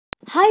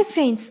Hi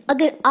friends,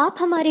 अगर आप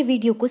हमारे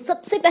वीडियो को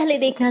सबसे पहले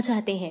देखना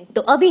चाहते हैं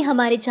तो अभी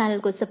हमारे चैनल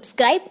को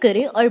सब्सक्राइब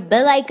करें और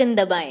बेल आइकन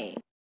दबाएं।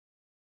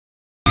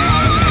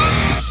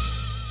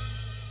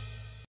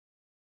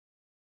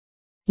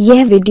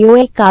 यह वीडियो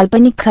एक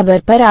काल्पनिक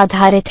खबर पर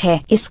आधारित है।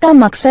 इसका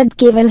मकसद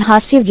केवल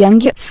हास्य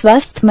व्यंग्य,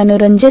 स्वस्थ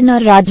मनोरंजन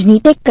और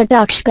राजनीतिक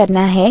कटाक्ष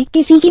करना है,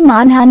 किसी की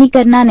मानहानि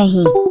करना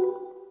नहीं।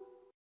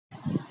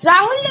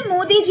 राहुल ने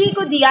मोदी जी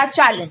को दिया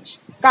चैलेंज,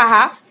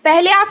 कहा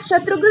पहले आप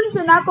शत्रुघ्न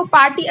सिन्हा को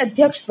पार्टी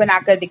अध्यक्ष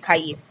बनाकर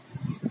दिखाइए।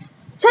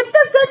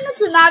 छत्तीसगढ़ में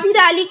चुनावी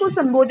रैली को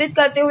संबोधित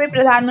करते हुए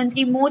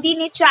प्रधानमंत्री मोदी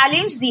ने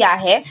चैलेंज दिया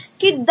है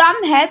कि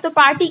दम है तो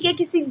पार्टी के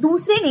किसी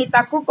दूसरे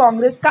नेता को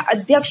कांग्रेस का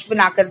अध्यक्ष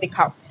बनाकर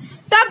दिखाओ,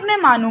 तब मैं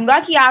मानूंगा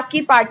कि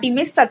आपकी पार्टी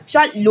में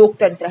सच्चा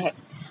लोकतंत्र है।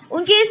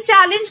 उनके इस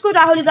चैलेंज को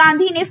राहुल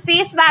गांधी ने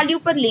फेस वैल्यू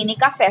पर लेने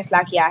का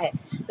फैसला किया है।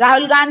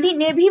 राहुल गांधी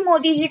ने भी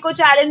मोदी जी को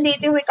चैलेंज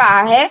देते हुए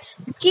कहा है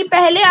कि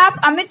पहले आप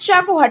अमित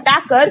शाह को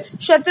हटाकर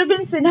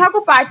शत्रुघ्न सिन्हा को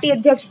पार्टी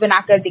अध्यक्ष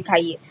बनाकर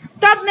दिखाइए,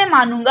 तब मैं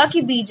मानूंगा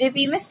कि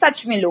बीजेपी में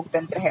सच में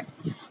लोकतंत्र है।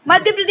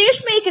 मध्य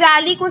प्रदेश में एक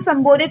रैली को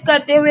संबोधित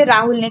करते हुए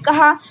राहुल ने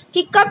कहा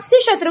कि कब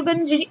से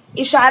शत्रुघ्न जी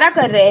इशारा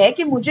कर रहे हैं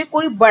कि मुझे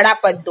कोई बड़ा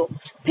पद दो,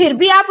 फिर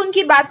भी आप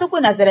उनकी बातों को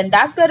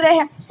नजरअंदाज कर रहे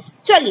हैं।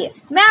 चलिए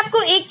मैं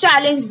आपको एक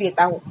चैलेंज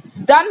देता हूँ,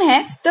 दम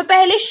है तो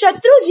पहले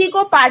शत्रु जी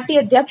को पार्टी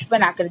अध्यक्ष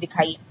बनाकर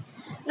दिखाइए।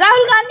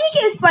 राहुल गांधी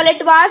के इस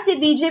पलटवार से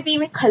बीजेपी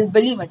में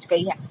खलबली मच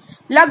गई है।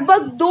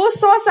 लगभग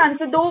 200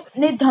 सांसदों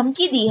ने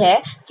धमकी दी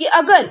है कि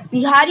अगर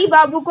बिहारी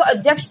बाबू को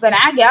अध्यक्ष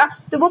बनाया गया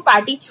तो वो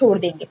पार्टी छोड़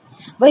देंगे।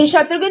 वहीं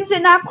शत्रुघ्न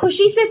सिन्हा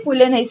खुशी से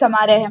फूले नहीं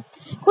समा रहे हैं।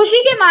 खुशी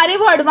के मारे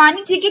वो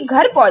अडवाणी जी के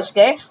घर पहुंच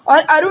गए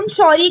और अरुण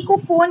शौरी को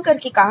फोन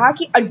करके कहा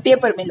कि अड्डे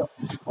पर मिलो।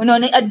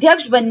 उन्होंने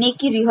अध्यक्ष बनने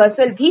की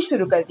रिहर्सल भी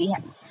शुरू कर दी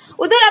है।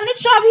 उधर अमित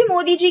शाह भी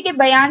मोदी जी के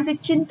बयान से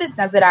चिंतित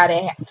नजर आ रहे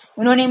हैं।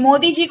 उन्होंने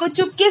मोदी जी को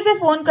चुपके से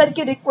फोन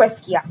करके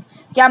रिक्वेस्ट किया,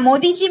 क्या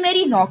मोदी जी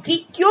मेरी नौकरी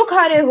क्यों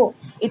खा रहे हो?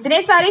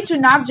 इतने सारे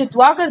चुनाव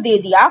जितवा कर दे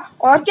दिया,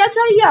 और क्या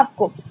चाहिए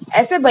आपको?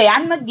 ऐसे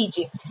बयान मत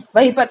दीजिए।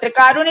 वही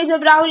पत्रकारों ने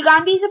जब राहुल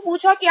गांधी से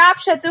पूछा कि आप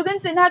शत्रुघ्न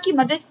सिन्हा की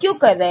मदद क्यों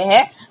कर रहे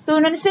हैं, तो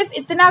उन्होंने सिर्फ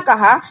इतना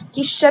कहा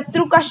कि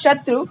शत्रु का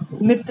शत्रु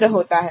मित्र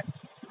होता है।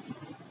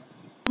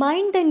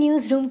 माइंड द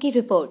न्यूज रूम की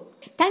report.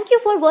 Thank you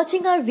for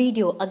watching our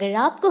video. अगर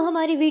आपको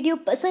हमारी वीडियो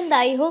पसंद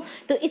आई हो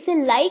तो इसे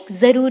लाइक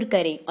जरूर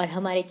करें और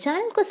हमारे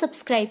चैनल को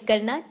सब्सक्राइब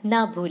करना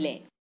ना भूलें।